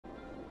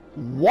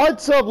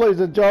What's up,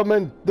 ladies and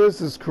gentlemen? This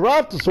is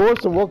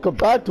Craftosaurus, and welcome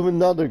back to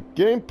another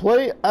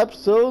gameplay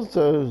episode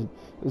of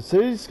the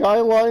City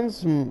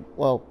Skylines,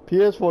 well,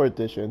 PS4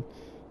 edition.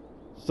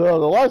 So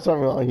the last time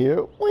we were on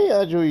here, we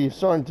actually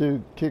started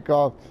to kick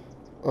off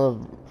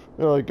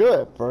really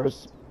good at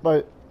first,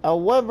 but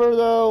however,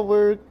 though,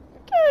 we're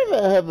kind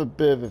of have a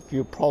bit of a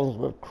few problems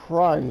with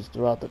crimes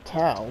throughout the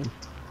town,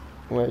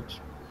 which,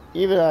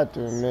 even I have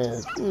to admit,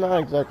 is not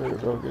exactly a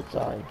real good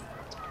sign.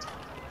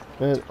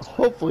 But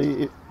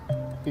hopefully,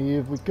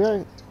 if we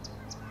can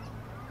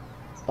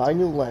buy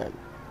new land,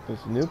 there's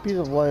a new piece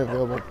of land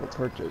available for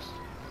purchase.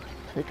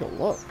 Take a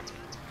look.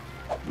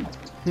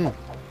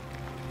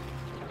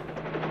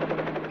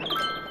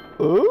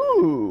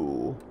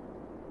 Ooh!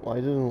 Why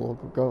doesn't the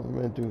local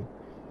government do?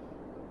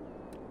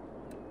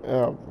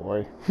 Oh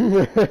boy.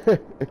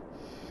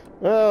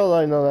 Well,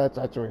 I know that's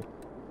actually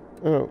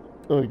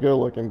really good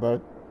looking,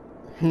 but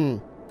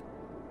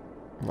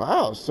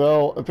wow.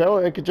 So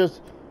apparently, I could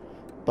just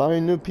buy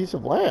a new piece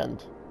of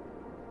land.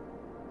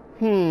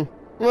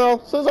 Well,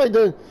 since I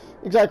didn't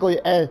exactly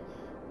add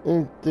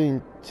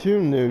anything too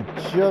new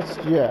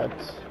just yet,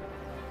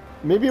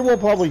 maybe we'll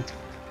probably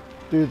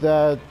do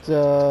that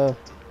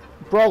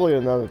probably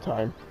another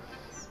time.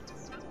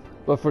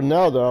 But for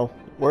now, though,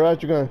 we're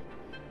actually going to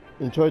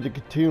enjoy to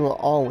continue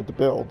on with the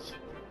builds.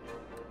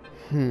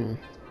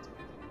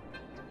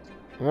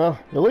 Well,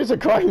 at least the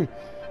crime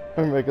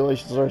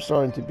regulations are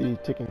starting to be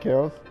taken care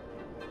of.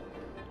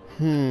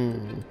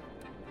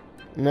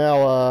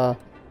 Now,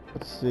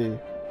 let's see.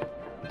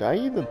 Did I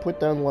even put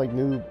down, like,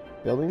 new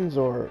buildings,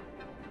 or...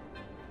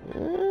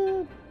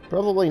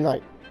 probably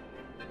not.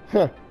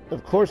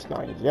 Of course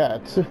not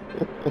yet.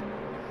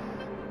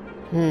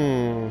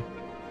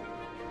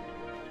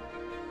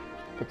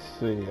 Let's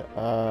see,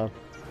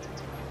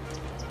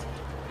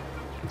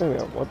 there we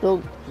go. What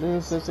building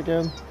is this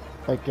again?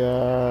 Like,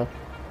 oh,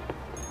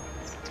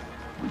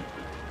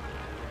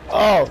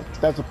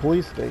 that's a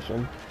police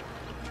station.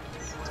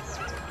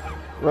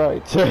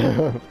 Right.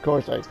 Of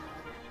course I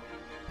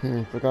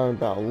forgot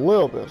about a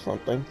little bit of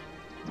something.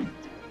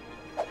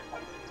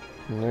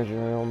 And there's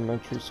your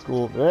elementary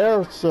school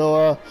there.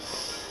 So,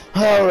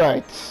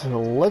 alright.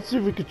 So let's see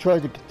if we could try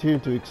to continue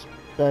to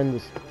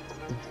expand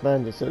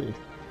the city.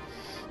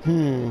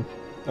 Now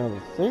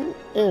the thing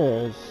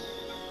is,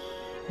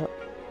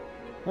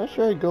 how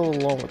should I go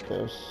along with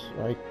this?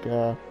 Like,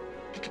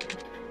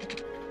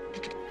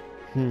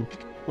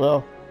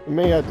 well, we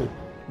may have to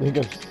think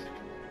of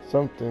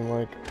something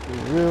like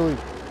really.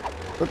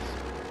 Oops.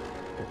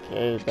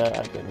 Okay, that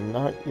I did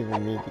not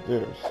even mean to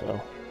do,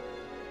 so.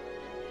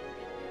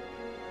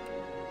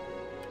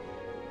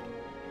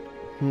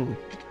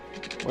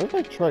 What if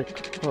I try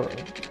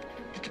curve?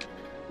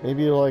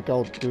 Maybe like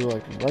I'll do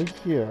like right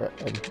here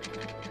and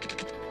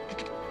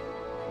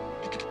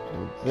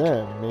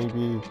then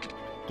maybe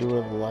do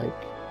it like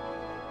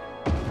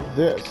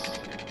this.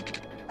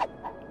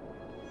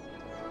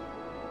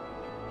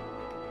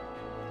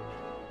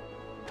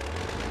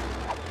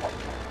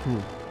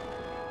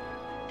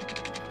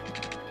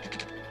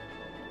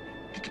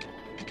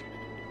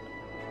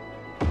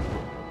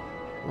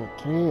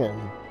 Okay,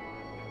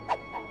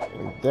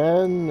 and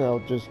then I'll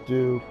just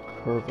do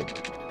curve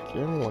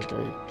again like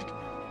I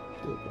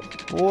did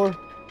before.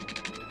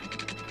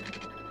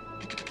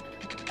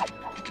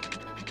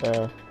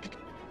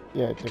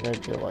 Yeah, I think I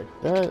do it like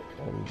that,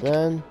 and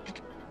then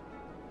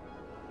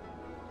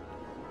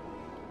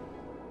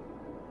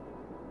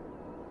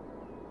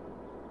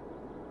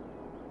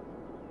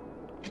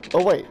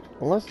oh wait,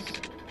 unless,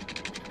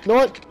 you know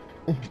what?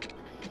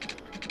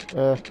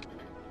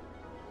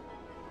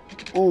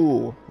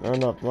 Ooh, not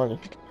enough money.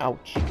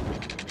 Ouch.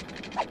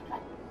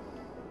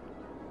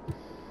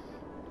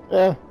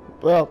 Yeah,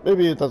 well,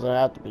 maybe it doesn't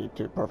have to be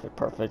too perfect,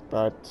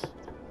 but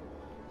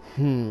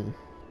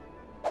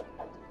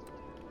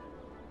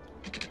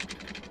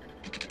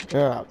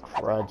ah,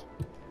 crud.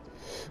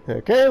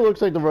 Okay,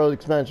 looks like the road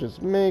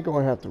expansions may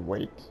gonna have to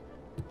wait.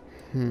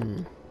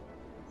 Well,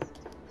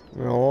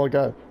 all I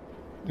gotta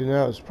do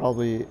now is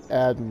probably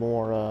add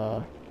more,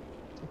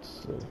 let's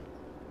see.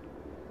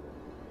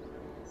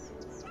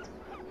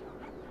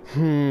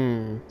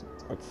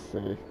 Let's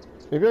see.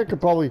 Maybe I could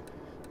probably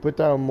put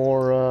down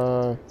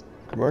more,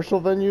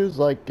 commercial venues,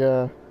 like,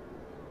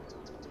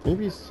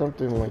 maybe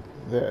something like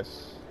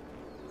this.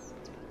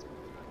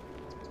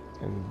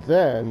 And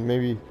then,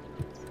 maybe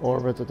more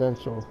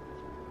residential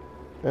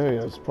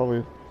areas,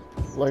 probably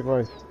like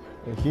right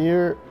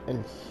here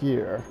and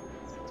here.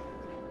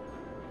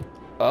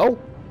 Oh!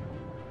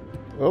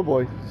 Oh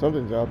boy,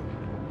 something's up.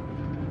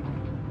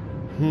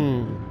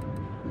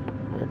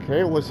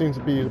 Okay, what seems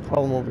to be the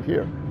problem over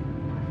here?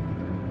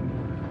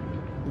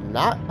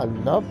 Not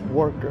enough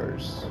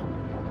workers.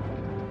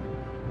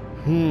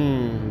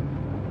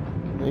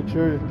 Make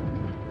sure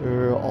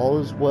all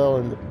is well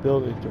in the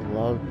building to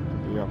allow it to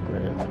be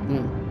upgraded.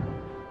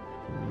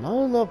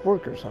 Not enough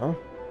workers, huh?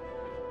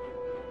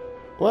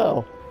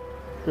 Well,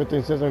 good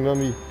thing since I'm gonna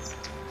be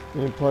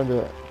planning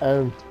to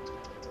add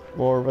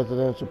more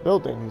residential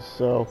buildings,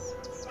 so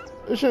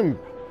it shouldn't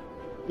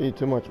be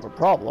too much of a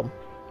problem.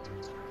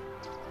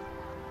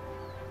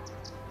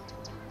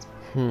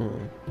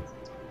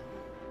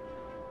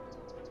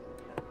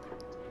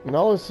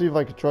 Now let's see if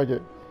I can try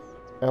to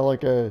add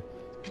like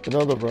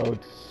another road.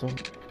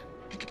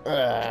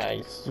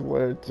 I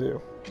swear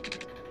to.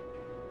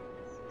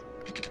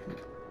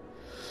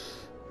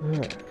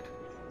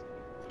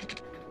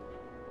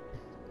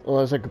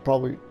 Unless I could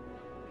probably.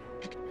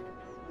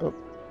 Oh,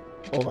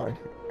 hold on.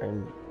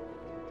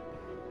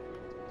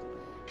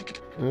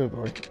 Oh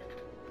boy.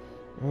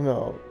 I don't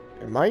know.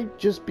 It might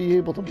just be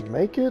able to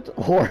make it,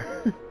 or.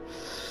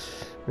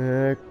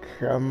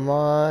 Come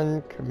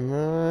on, come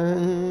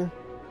on.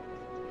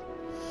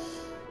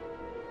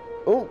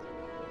 Oh!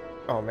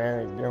 Oh man,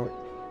 I knew it.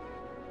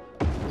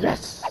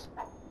 Yes!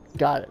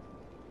 Got it.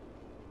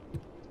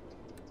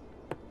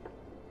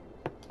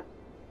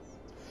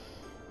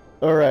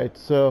 Alright,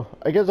 so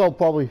I guess I'll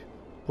probably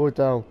put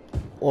down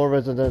all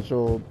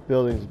residential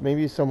buildings.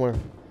 Maybe somewhere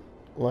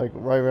like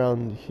right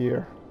around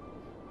here.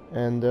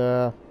 And, you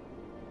know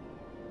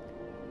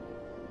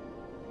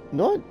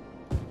what?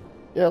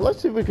 Yeah,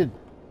 let's see if we could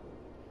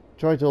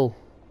try to...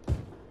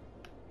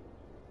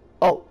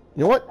 Oh,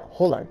 you know what?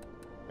 Hold on.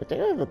 I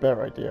think I have a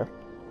better idea.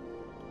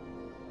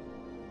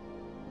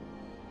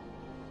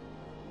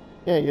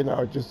 Yeah, you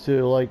know, just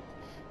to like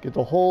get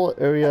the whole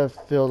area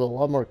filled a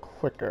lot more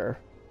quicker.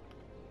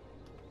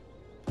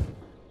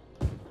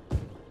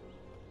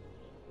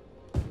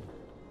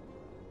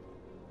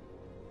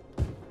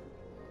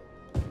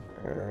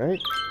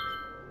 Alright.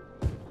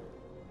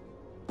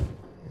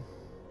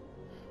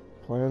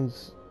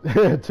 Plans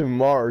to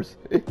Mars.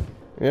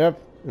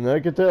 Yep, and I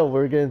can tell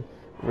we're getting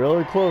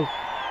really close.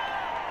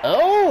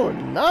 Oh,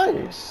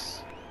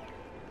 nice!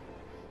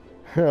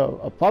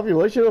 A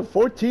population of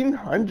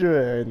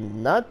 1,400.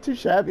 Not too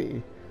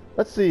shabby.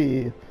 Let's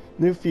see.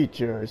 New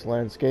features.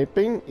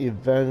 Landscaping,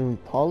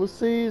 event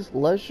policies,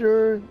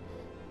 leisure,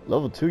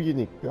 level 2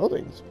 unique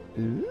buildings.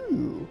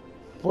 Ooh.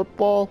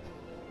 Football,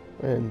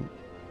 and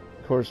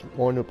of course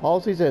more new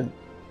policies, and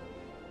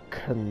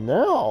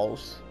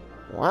canals.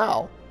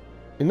 Wow.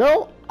 You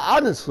know,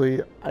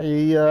 honestly,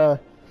 I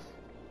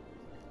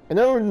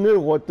never knew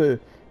what the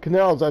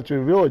canals actually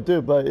really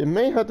do, but it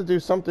may have to do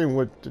something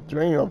with the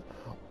drain of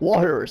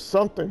water or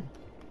something.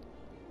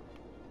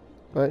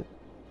 But,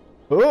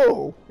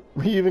 oh,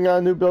 we even got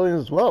a new building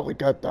as well. We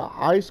got the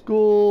high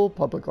school,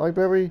 public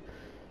library,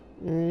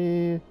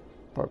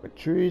 park with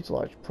trees,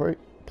 large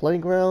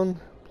playground,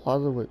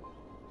 plaza with,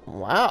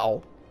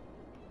 wow.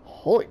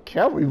 Holy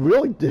cow, we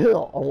really did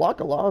unlock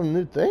a lot of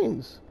new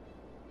things.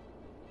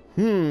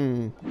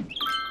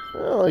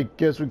 Well, I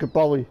guess we could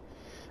probably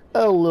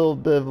add a little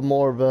bit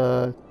more of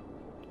a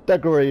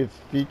decorative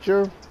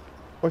feature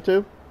or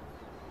two.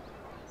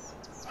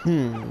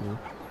 You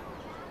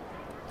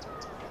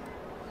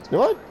know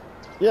what?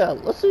 Yeah,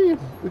 let's see if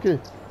we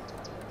can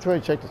try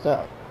and check this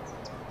out.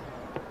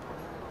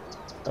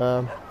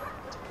 You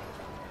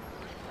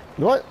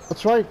know what?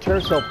 Let's try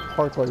Carousel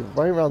Parkway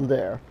right around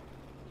there,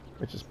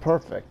 which is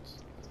perfect.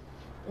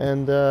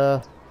 And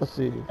let's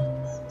see.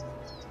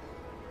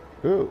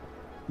 Ooh,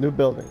 new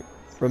building.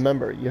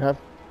 Remember, you have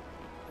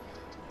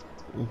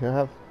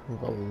a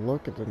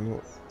look at the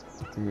new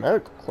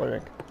medical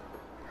clinic.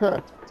 Huh?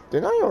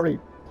 Didn't I already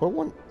put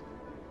one?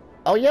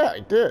 Oh yeah, I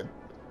did.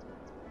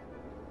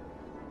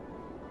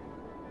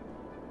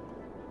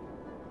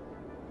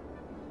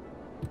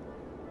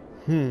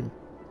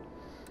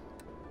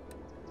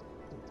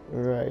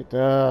 Right.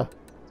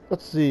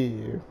 Let's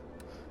see.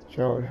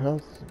 Shower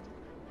health.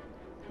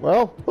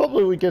 Well,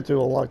 hopefully we get to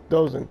unlock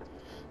those in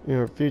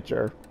the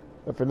future.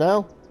 But for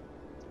now,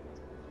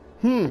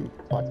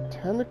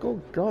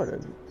 botanical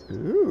garden.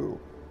 Ooh.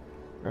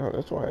 Oh,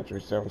 this one actually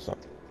sounds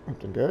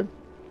something good.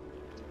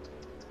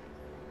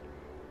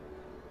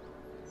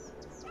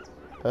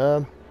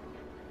 You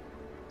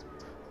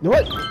know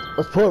what?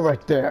 Let's put it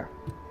right there.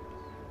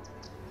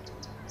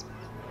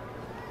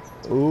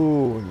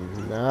 Ooh,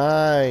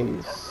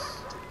 nice.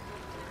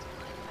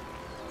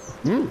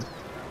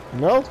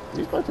 No,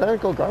 these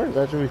botanical gardens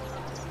actually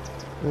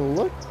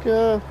look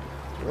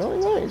really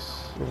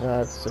nice. I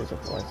have to say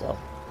something to myself.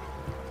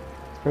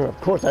 And of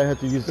course, I had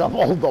to use up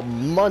all the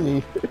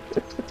money.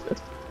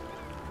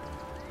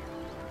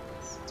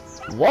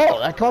 Whoa,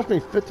 that cost me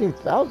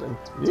 15,000.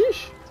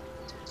 Yeesh.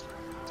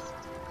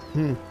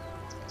 No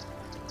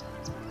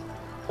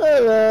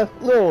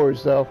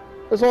worries though.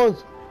 As long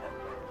as.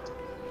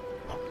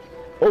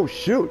 Oh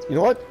shoot! You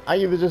know what? I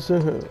even just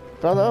found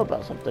out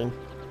about something.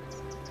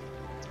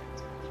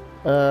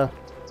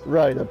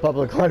 Right, a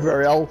public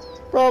library. I'll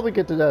probably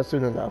get to that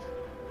soon enough.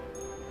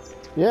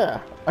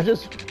 Yeah, I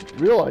just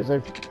realized I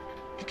could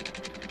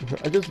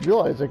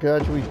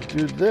actually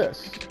do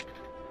this.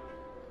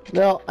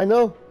 Now I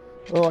know,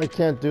 I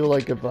can't do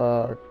like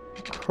a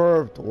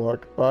curved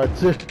look, but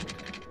you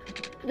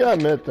gotta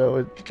admit though,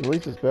 at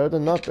least it's better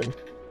than nothing.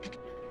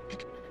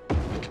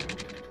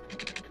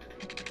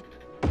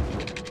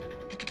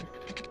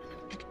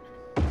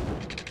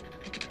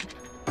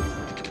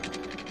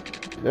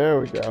 There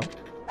we go.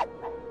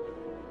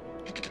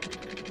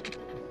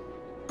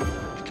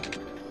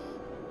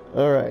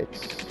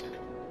 Alright.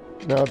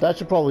 Now that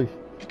should probably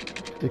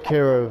take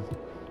care of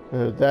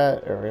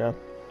that area.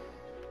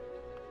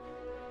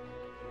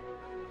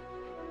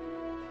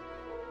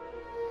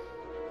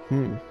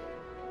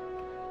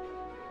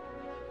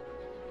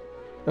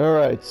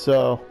 Alright,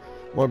 so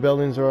more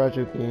buildings are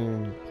actually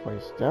being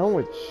placed down,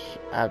 which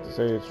I have to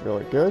say is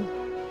really good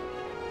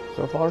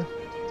so far.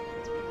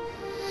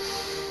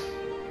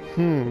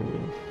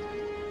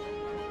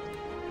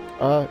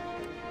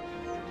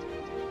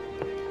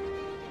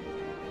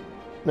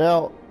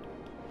 Now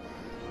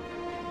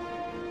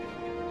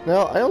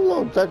I don't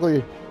know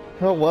exactly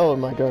how well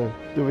am I going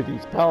to do with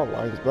these power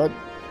lines, but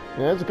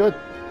yeah, it's a good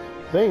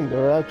thing.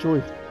 They're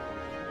actually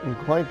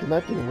quite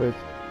connecting with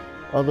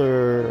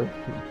other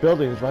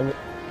buildings, right,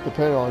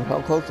 depending on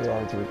how close they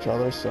are to each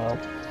other. So,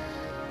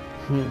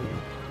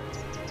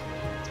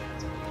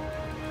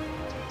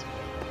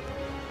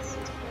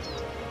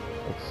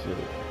 let's see.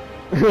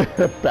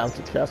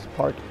 Bouncy Castle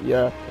Park.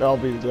 Yeah, that'll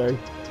be the day.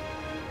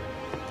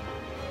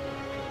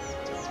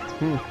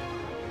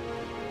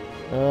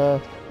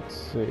 Let's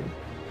see.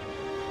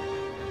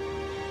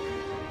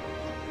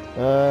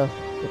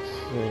 Let's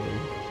see.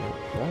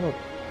 Not a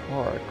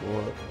park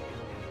or.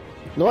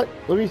 You know what?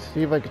 Let me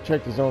see if I can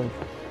check the zone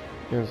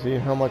and see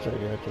how much I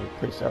actually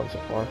placed out so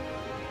far.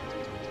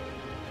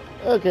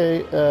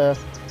 Okay,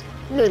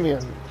 maybe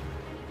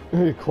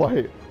I'm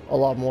quite a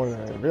lot more than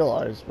I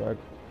realized, but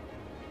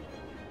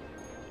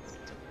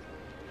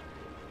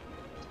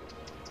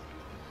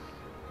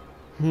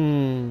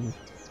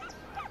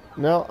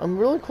now I'm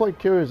really quite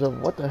curious of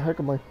what the heck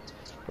am I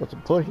supposed to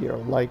put here?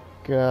 Like,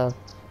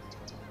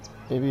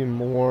 maybe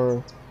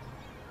more.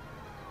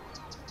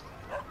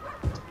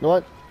 You know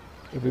what?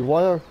 If we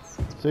want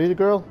to see the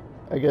girl,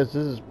 I guess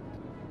this is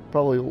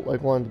probably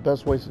like one of the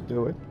best ways to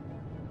do it.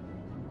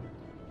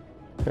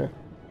 Okay.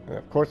 And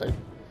of course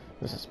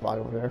there's a spot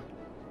over there.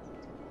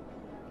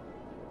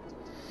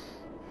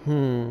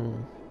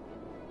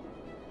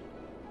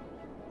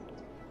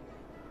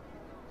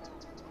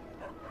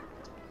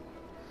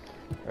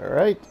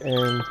 Alright,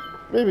 and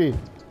maybe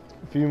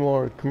a few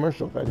more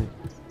commercial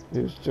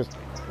venues, just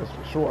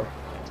for sure.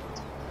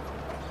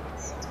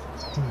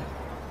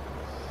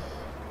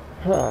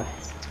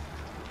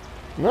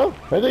 No,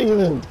 I didn't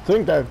even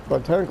think that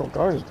Botanical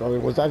Gardens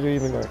building was actually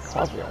even going to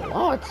cost me a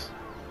lot.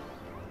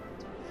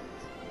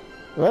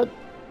 What?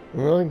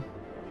 Really?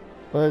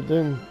 But it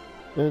didn't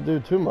do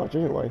too much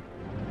anyway.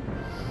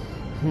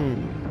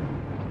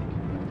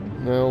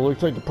 Now it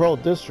looks like the Pearl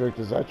District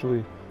is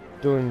actually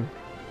doing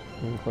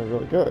quite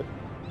really good.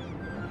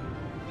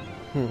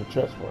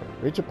 Chessboard.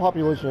 Reach a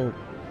population of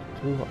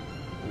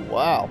 200.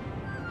 Wow.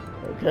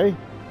 Okay. You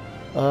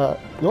know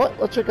what?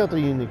 Let's check out the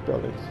unique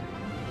buildings.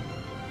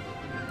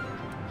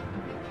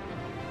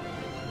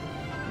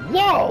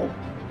 Whoa!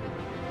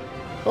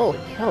 Holy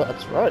cow,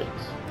 that's right.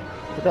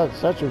 I forgot the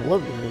Statue of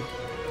Liberty is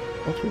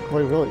actually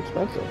quite really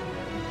expensive.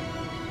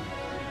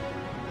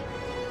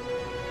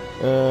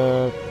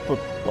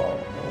 Football.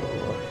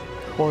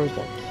 Of course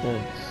I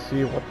can't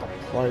see what the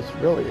price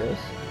really is.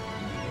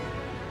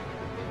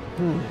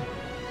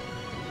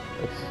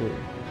 Let's see.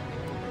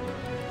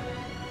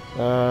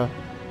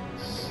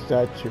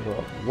 Statue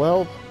of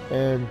Wealth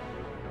and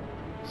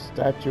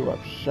Statue of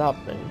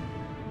Shopping.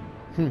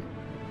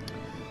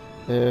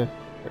 Okay,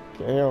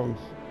 I'll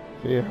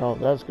see how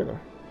that's gonna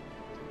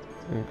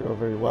go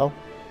very well.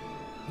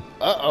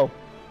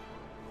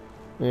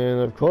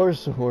 And of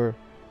course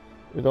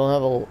we don't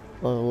have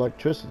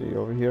electricity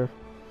over here.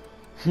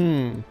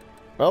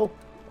 Well,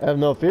 have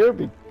no fear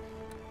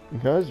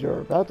because you're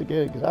about to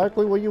get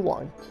exactly what you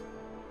want.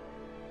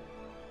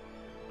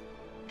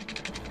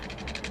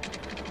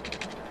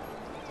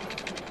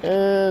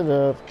 And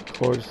of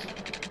course,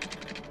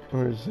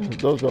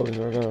 those buildings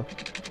are gonna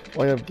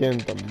wind up getting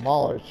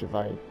demolished if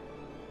I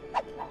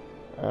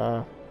wait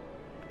a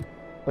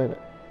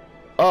minute.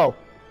 Oh,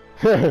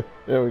 there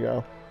we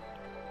go.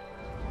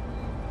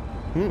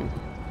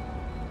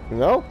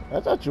 No,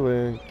 that's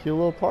actually a cute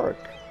little park.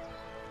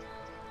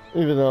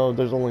 Even though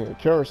there's only a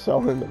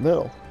carousel in the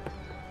middle.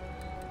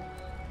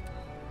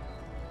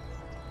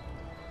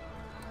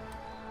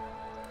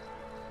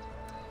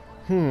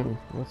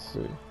 Let's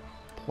see.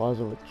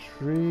 Plaza with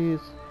trees.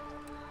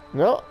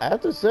 No, I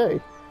have to say,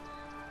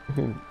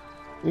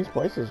 these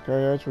places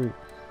can actually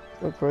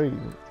look pretty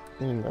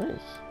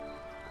nice.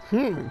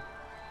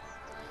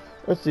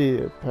 Let's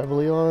see.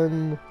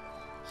 Pavilion,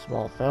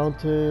 small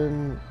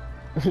fountain,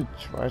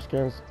 trash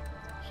cans.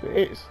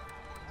 Jeez.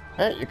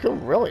 Hey, you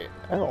can really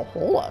add a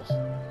whole lot.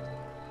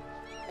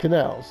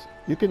 Canals.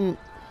 You can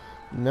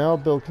now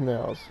build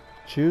canals.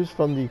 Choose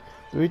from the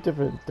 3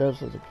 different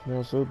depths of the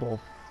canal suitable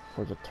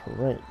for the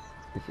terrain.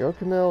 If your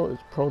canal is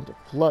prone to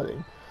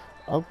flooding,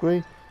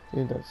 upgrade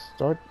in the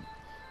start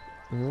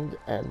and the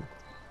end.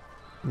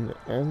 In the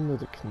end of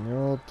the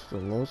canal to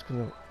the lowest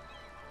canal.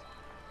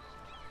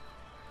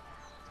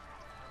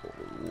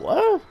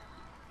 What?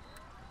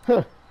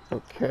 Huh.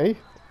 Okay.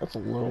 That's a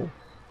little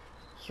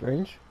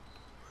strange.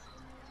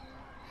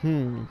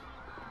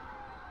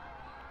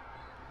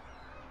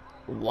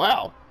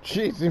 Wow.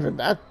 Jeez, even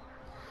that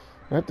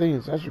That thing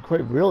is actually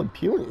quite really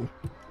puny.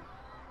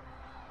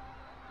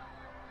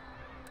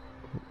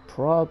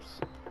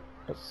 Props,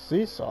 a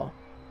seesaw.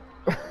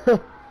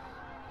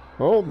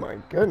 Oh my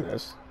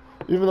goodness.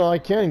 Even though I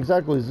can't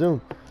exactly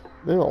zoom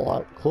in a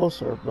lot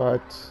closer,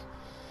 but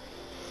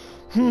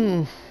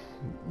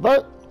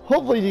but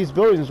hopefully these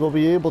buildings will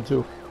be able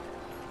to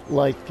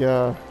like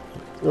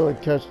really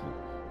catch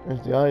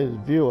the eye's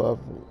view of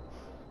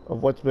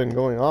what's been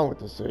going on with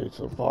the city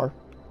so far.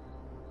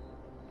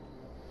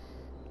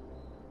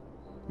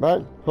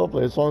 But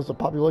hopefully, as long as the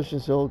population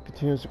still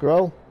continues to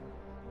grow,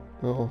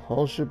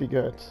 all should be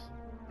good.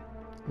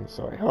 And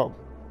so I hope.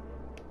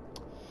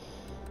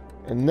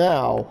 And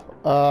now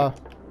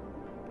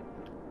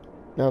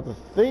the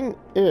thing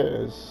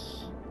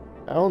is,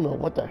 I don't know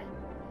what the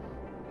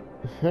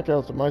heck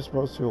else am I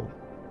supposed to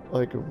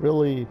like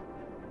really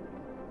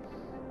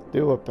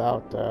do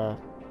about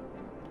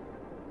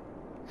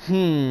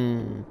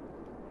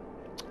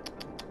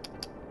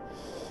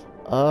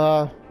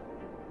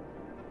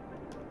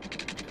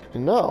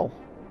no.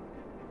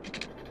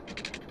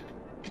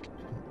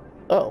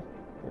 Oh,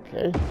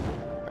 okay.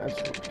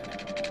 That's...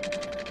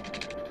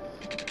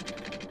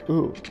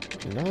 Ooh,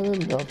 not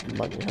enough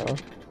money, huh?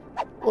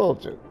 We'll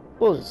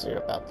just see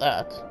about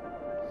that.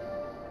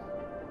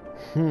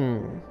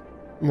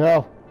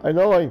 Now, I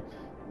know I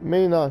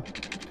may not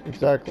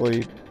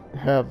exactly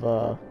have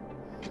a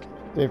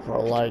thing for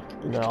like,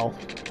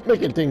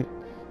 making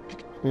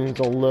things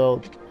a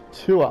little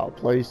too out of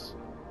place.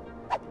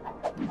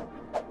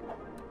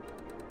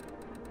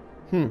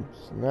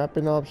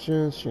 Snapping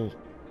options,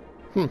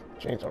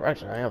 change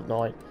direction. I have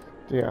no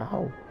idea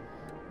how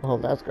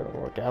that's gonna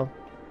work out.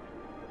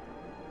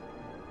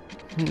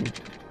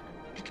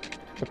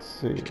 Let's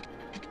see.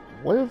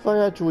 What if I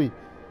actually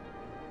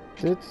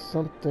did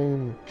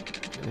something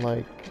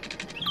like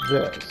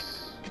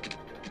this?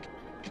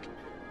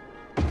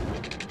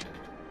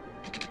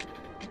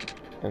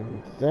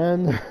 And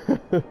then,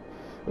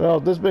 well,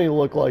 this may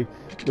look like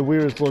the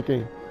weirdest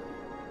looking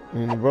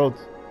road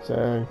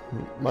that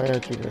might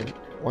actually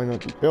why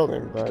not be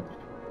building, but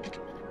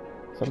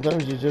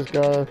sometimes you just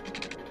gotta.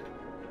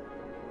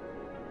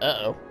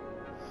 Now,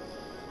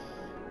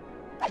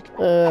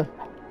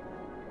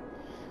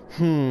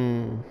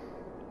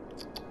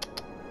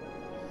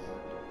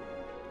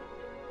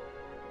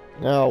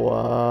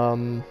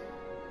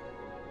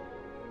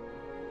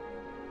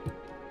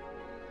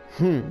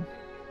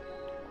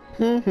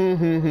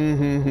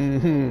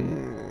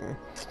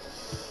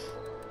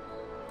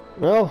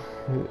 well,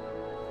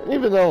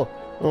 even though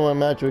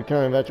I'm actually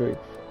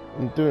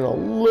doing a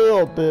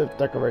little bit of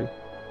decorating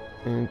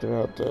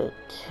throughout the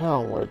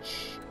town,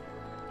 which,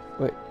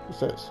 wait, what's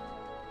this?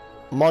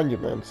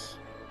 Monuments.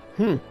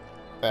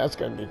 That's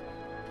gonna be,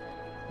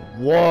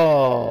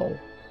 whoa.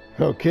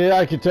 Okay,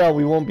 I can tell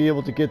we won't be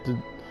able to get to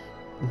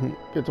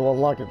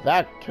unlock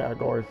that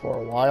category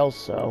for a while,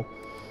 so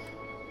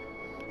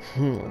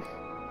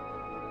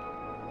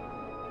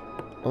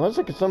unless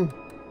I get some,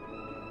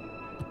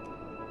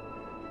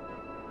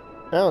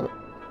 I don't know.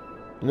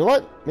 You know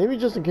what? Maybe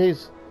just in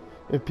case,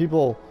 if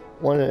people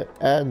want to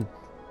add,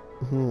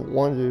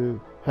 want to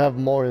have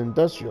more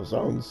industrial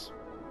zones,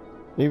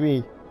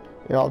 maybe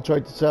I'll try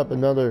to set up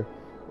another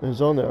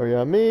zone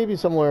area, maybe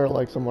somewhere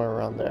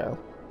around there.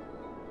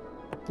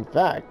 In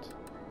fact,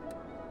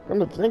 come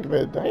to think of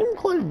it, I'm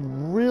quite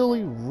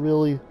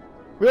really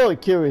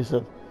curious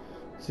to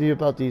see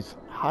about these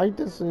high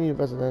density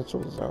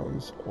residential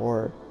zones,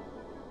 or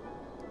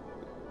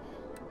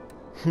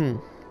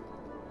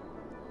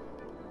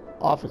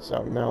office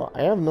zone. Now,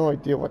 I have no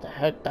idea what the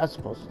heck that's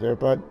supposed to do,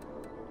 but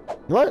you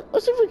know what?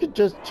 Let's see if we could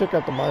just check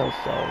out the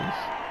milestones.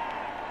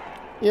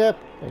 Yep,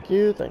 thank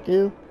you.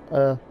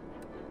 Let's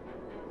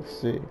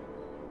see.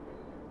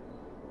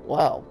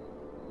 Wow.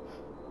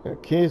 In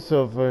case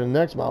of the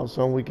next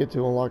milestone, we get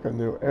to unlock a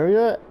new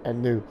area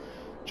and new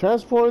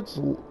transports,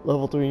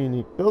 level 3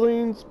 unique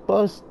buildings,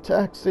 bus,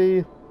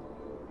 taxi,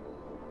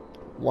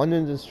 1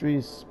 industry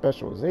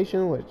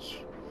specialization,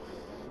 which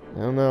I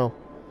don't know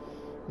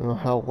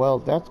how well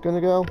that's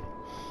gonna go.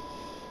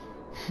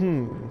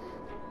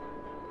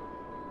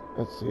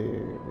 Let's see,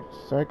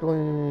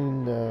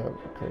 recycling,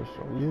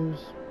 recreational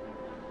use.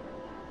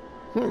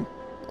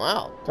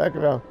 Wow, talk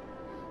about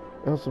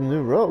some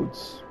new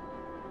roads.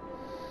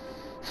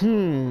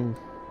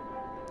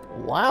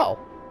 Wow.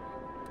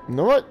 You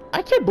know what?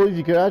 I can't believe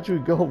you could actually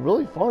go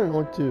really far in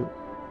order to.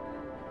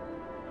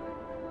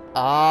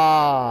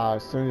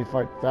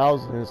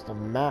 75,000 is the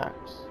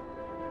max.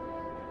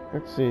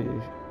 Let's see.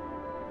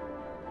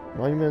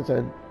 Monuments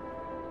and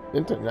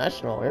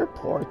International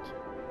Airport.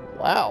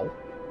 Wow.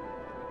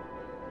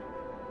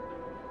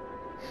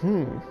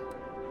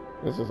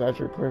 This is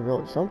actually quite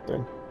really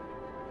something.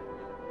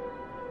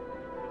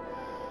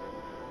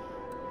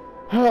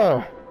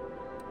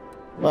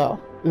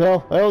 Well,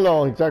 I don't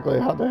know exactly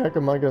how the heck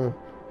am I gonna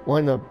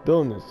wind up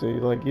building this city.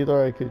 Like,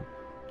 either I could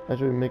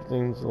actually make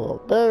things a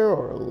little better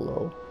or a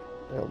little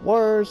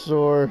worse,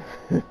 or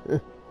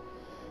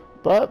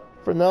but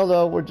for now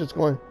though, we're just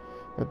going to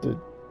have to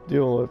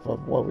deal with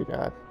what we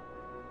got.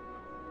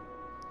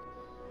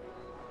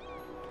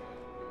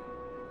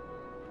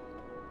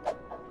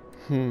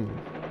 Hmm.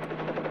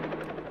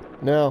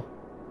 Now,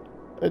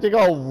 I think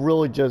I'll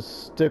really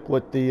just stick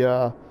with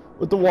the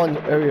one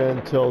area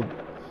until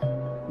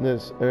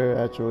this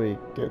area actually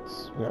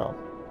gets, you know,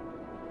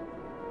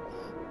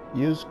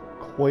 use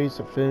quays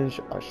to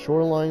finish a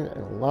shoreline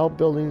and allow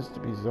buildings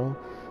to be zoned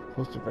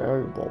close to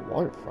variable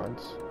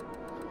waterfronts.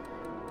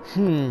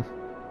 Hmm.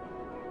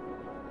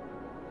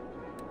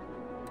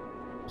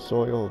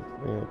 Soil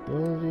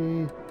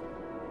availability,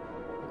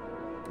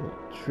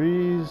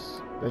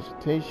 trees,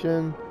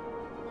 vegetation,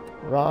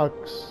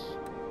 rocks,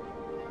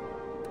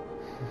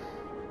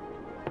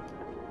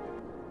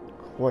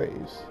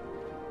 quays.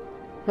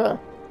 Huh.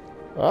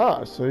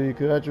 Ah, so you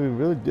could actually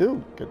really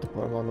do get to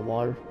put them on the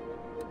water.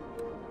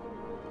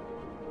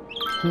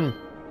 Hmm.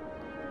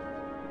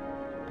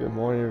 Good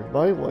morning,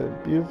 everybody. What a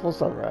beautiful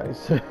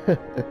sunrise.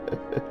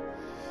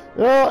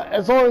 Well,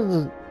 as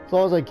long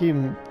as I keep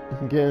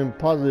getting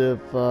positive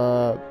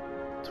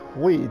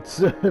tweets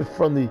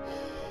from the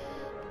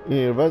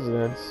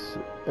residents,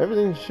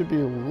 everything should be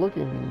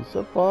looking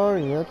so far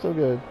not so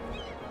good.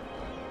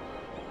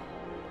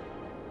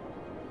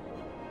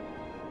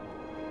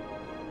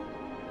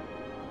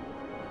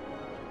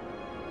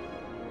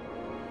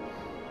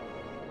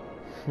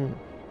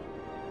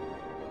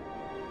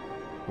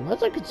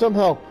 Unless I could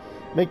somehow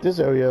make this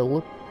area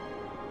look...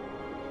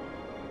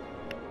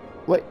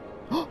 Wait.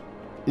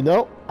 You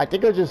know, I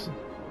think I just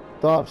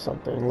thought of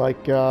something.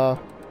 Like, let's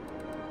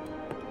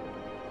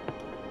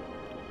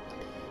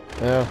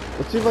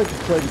see if I can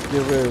try to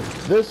get rid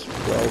of this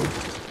road.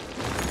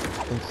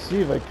 And see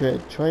if I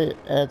could try to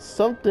add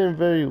something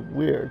very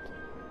weird.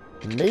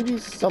 Maybe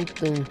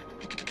something...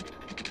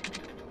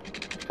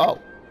 Oh,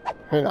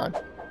 hang on.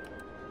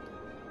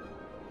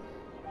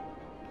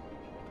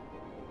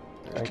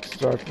 I can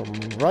start from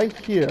right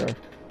here,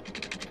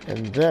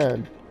 and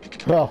then,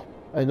 well,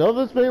 I know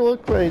this may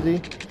look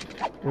crazy,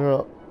 you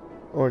know,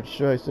 or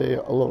should I say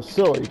a little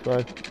silly,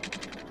 but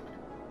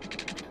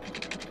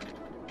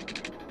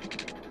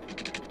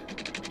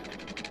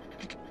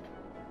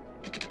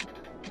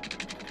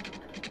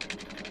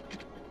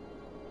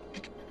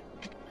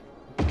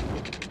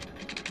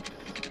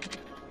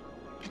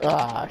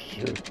ah,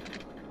 shoot.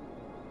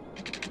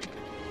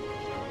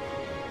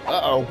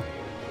 Uh-oh.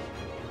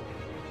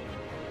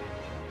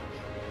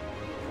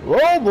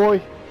 Oh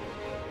boy!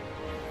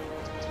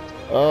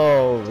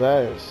 Oh,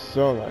 that is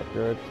so not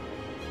good.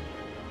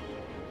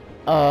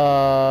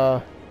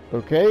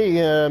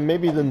 Okay,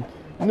 maybe the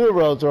new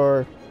roads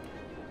are...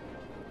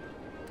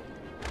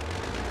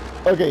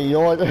 Okay, you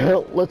know what,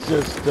 let's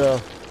just,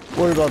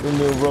 worry about the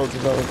new roads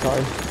another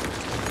time.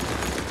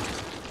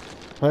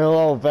 I don't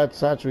know if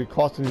that's actually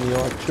costing me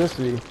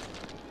electricity,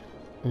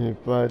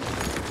 but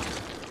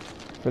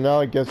for now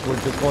I guess we're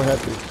just going to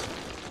have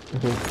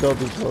to build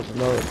these roads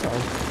another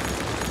time.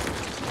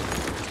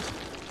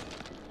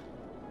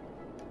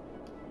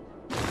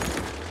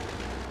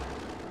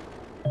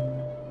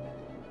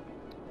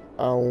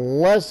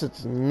 Unless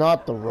it's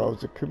not the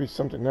roads, it could be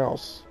something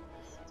else.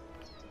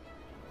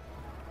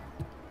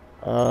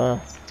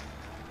 What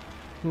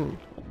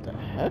the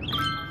heck?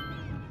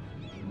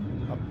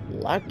 A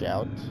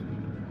blackout?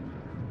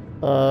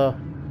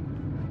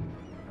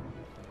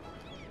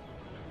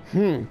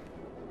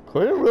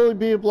 Could it really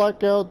be a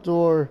blackout,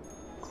 or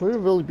could it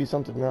really be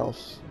something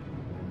else?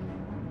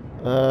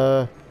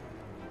 Alright,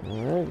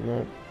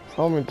 no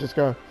problem, just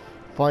gotta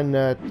find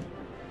that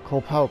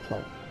coal power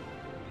plant.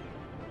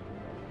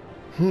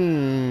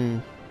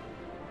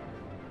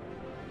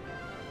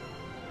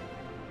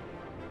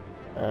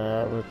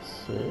 Let's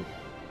see.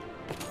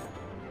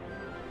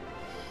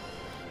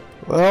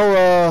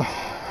 Well,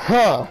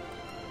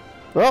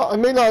 Well, I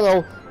may not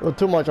know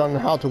too much on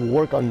how to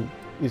work on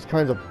these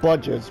kinds of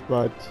budgets,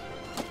 but...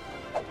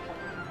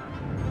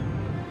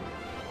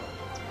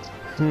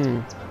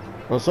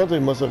 Well,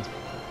 something must have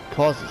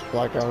caused this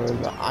blackout,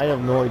 and I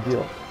have no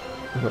idea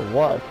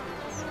what.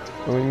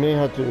 And we may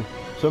have to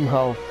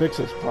somehow fix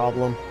this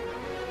problem.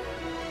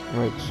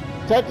 Which,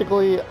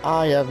 technically,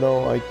 I have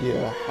no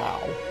idea how.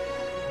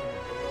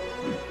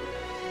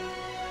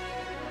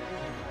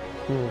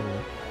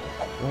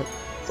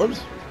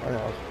 Whoops. I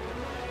know.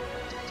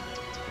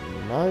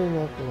 Not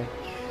enough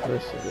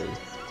electricity.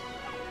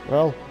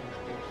 Well,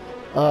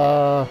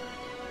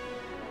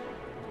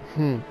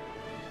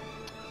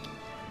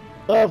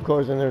 of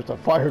course, and there's a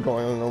fire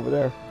going on over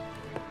there.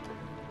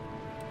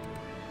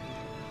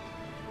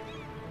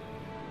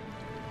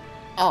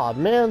 Ah,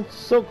 man,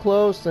 so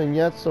close and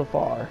yet so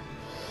far.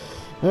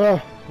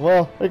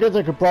 Well, I guess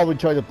I could probably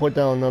try to put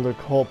down another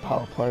coal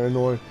power plant in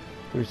order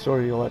to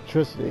restore the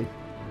electricity.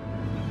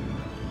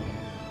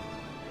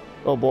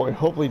 Oh boy,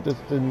 hopefully this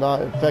did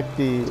not affect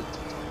the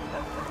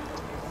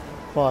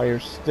fire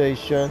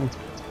station.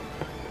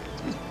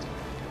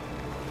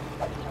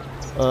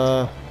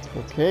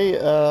 Okay,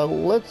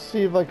 let's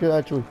see if I could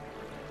actually...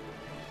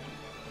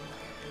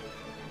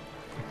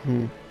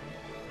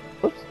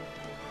 Oops.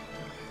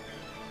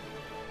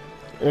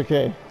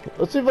 Okay,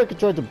 let's see if I can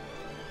try to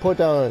put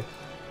down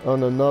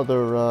on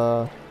another,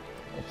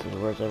 let's see,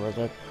 where's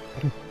that?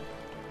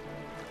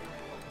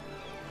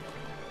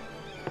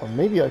 Or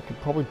maybe I could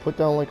probably put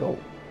down like a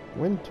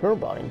wind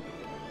turbine.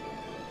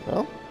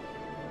 No?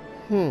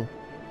 I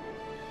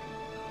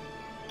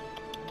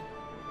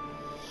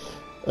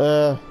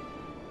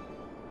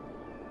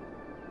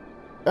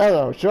don't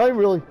know. Should I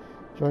really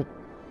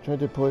try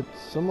to put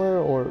somewhere,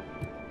 or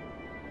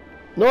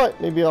you know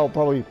what? Maybe I'll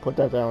probably put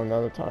that down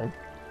another time.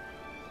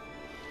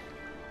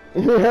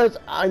 Yes,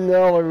 I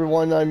know,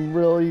 everyone. I'm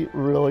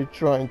really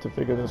trying to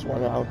figure this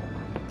one out.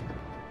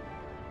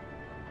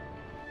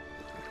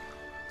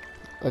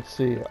 Let's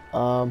see.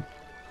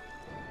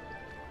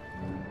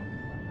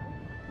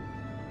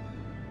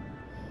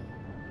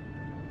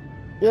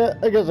 Yeah,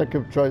 I guess I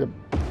could try to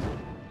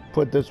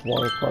put this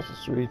one across the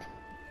street.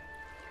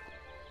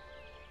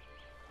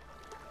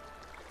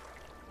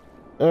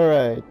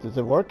 Alright, is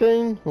it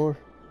working, or?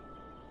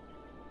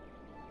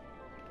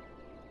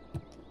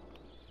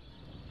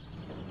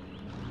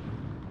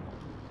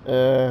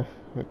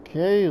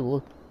 Okay,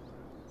 look.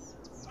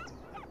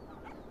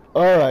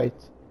 Alright.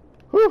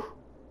 Whew!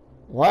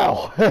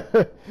 Wow!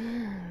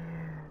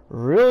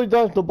 Really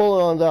dodged the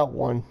bullet on that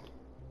one.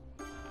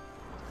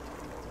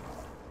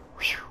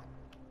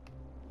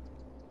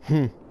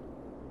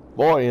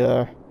 Boy,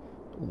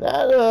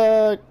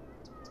 that,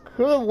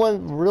 could have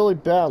went really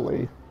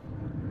badly.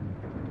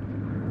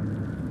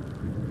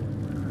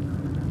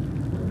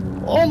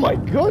 Oh my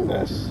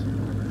goodness!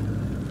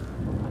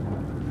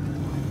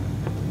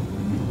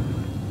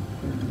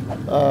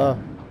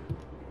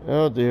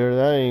 Oh dear,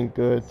 that ain't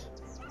good.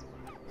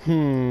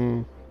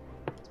 You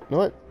know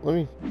what? Let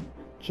me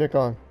check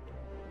on.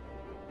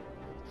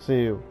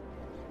 See you.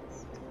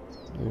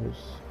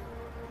 There's...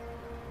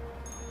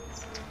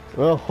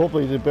 Well,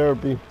 hopefully they better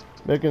be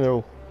making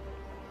a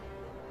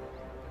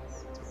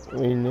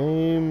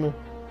rename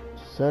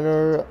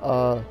center,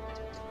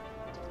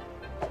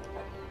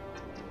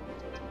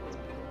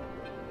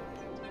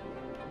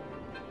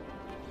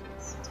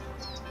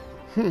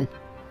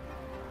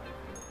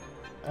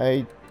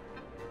 I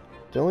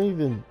don't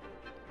even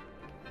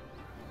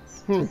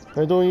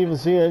I don't even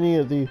see any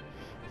of the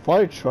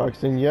fire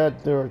trucks, and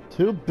yet there are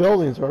 2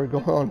 buildings that are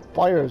going on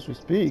fire as we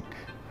speak.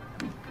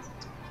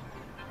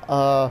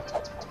 Oh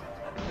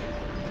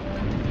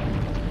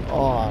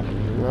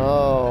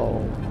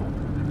no.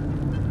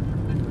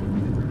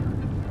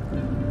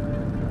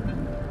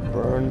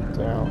 Burned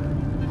down.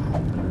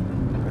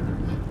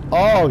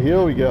 Oh,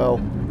 here we go.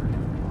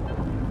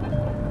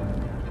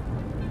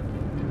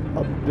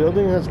 A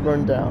building has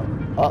burned down.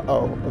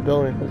 Uh-oh, a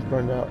building has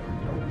burned out.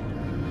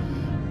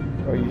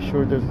 Are you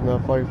sure there's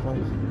enough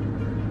firefighters?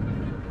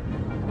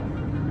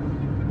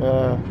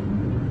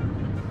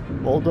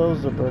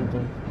 Bulldoze or burned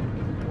down?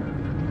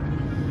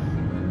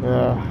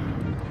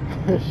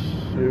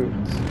 Shoot.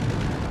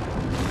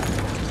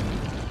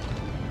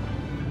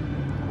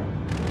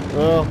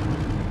 Well,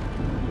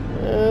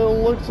 it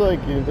looks like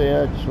they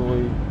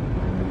actually...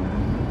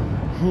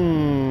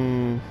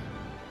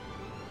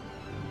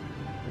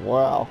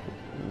 Wow.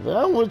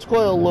 That was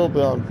quite a little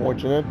bit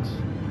unfortunate.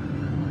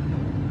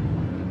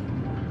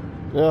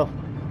 Yeah.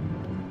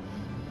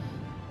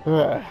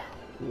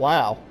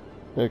 Wow.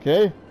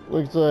 Okay.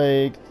 Looks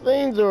like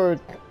things are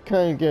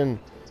kind of getting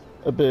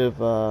a bit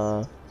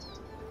of,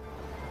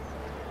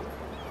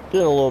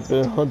 getting a little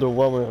bit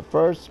underwhelming at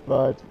first,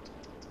 but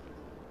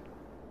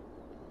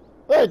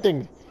I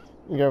think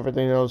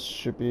everything else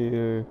should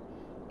be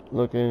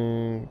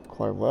looking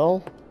quite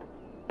well,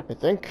 I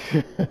think.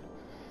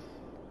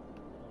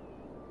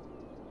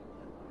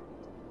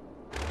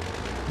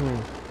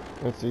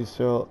 Let's see,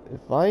 so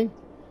if I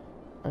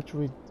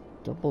actually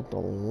double the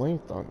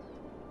length on...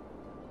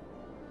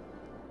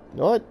 You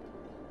know what?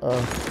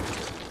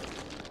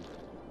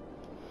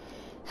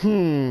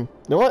 You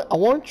know what? I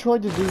want to try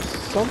to do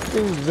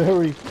something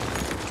very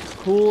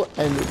cool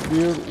and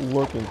weird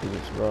looking to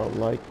this road.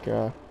 Like,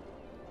 okay,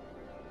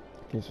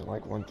 so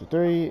like 1, 2,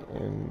 3,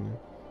 and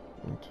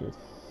 1, 2,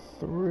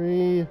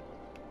 3.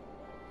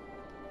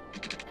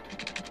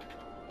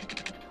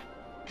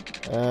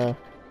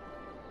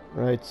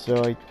 Right,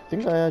 so I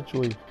think I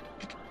actually...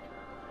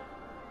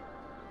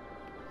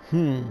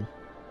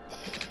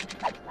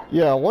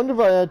 Yeah, I wonder if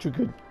I actually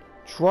could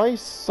try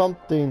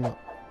something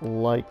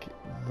like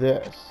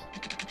this.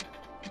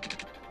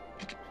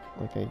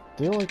 Like I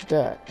do like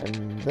that,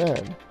 and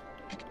then...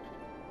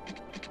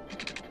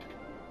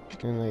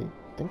 And I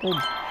think I...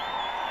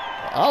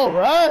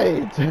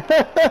 Alright!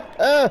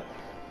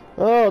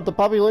 Oh, the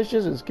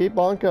populations just keep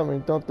on coming,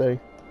 don't they?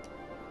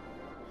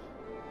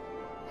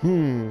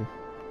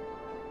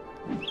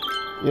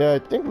 Yeah, I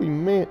think we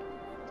may...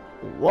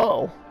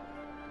 Whoa.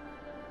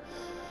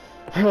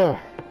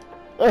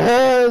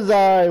 As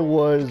I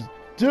was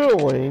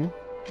doing...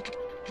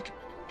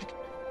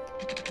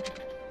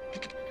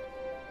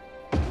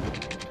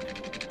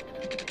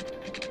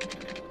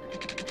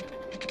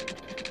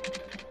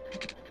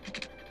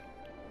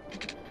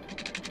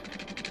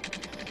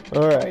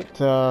 Alright,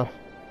 now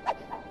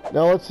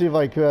let's see if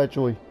I could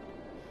actually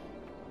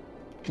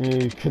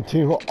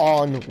continue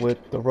on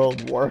with the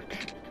road work.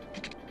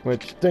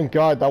 Which, thank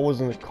God, that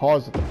wasn't the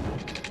cause of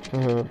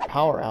the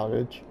power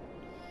outage.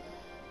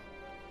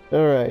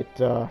 Alright,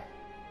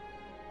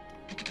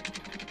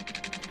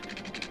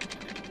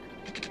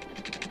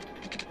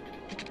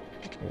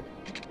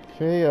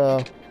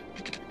 okay,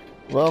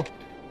 well,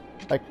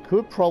 I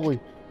could probably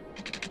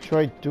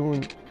try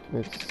doing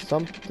it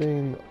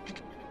something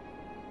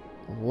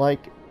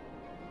like,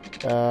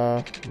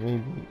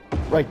 maybe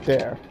right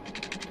there.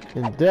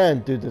 And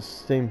then do the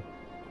same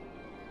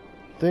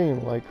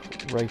thing, like,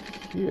 right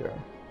here.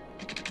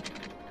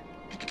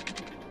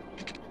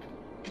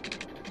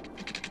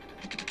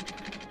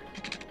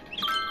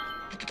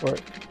 Or,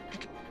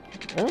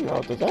 I don't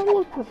know, does that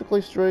look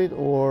perfectly straight,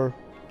 or...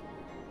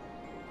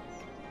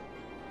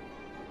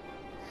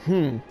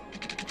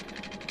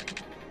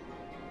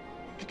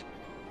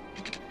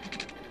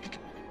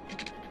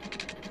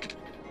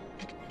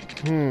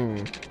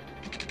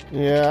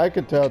 Yeah, I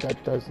could tell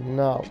that does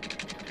not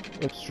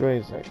look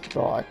straight as I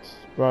thought.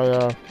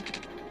 But,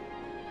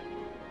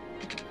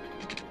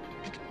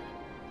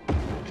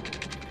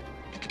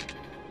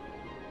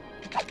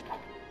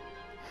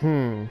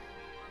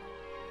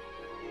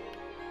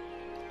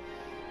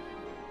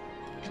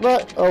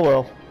 But, oh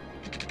well.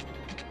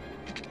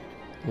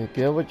 You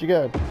get what you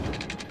got.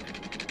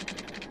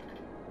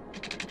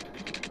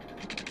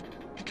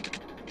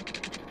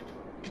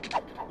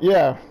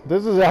 Yeah,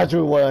 this is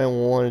actually what I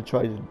want to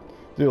try to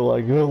do,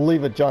 like,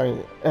 leave a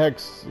giant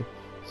X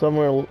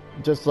somewhere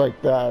just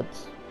like that.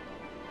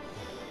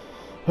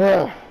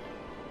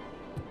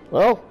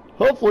 Well,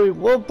 hopefully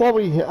we'll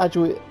probably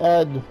actually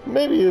add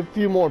maybe a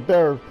few more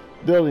better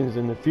buildings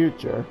in the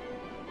future.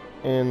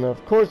 And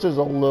of course there's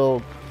a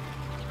little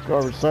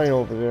garbage sign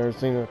over there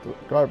saying that the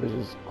garbage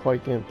is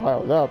quite getting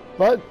piled up.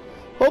 But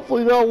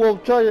hopefully though we'll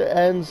try to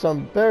add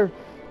some better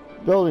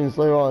buildings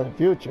later on in the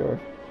future,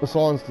 as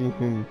long as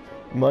the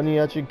money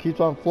actually keeps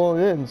on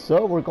flowing in.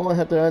 So we're going to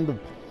have to end the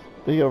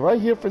video right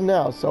here for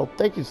now. So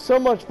thank you so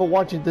much for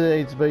watching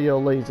today's video,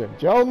 ladies and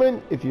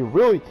gentlemen. If you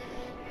really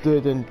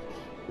did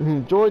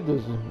enjoy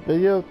this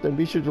video, then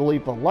be sure to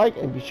leave a like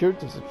and be sure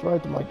to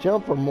subscribe to my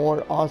channel for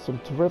more awesome,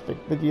 terrific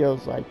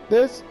videos like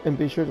this. And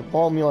be sure to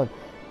follow me on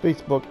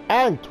Facebook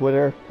and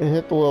Twitter, and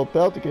hit the little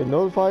bell to get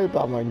notified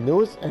about my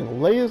newest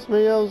and latest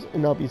videos.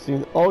 And I'll be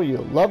seeing all you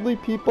lovely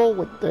people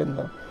within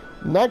the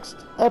next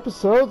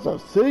episodes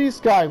of City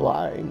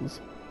Skylines.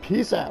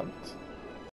 Peace out.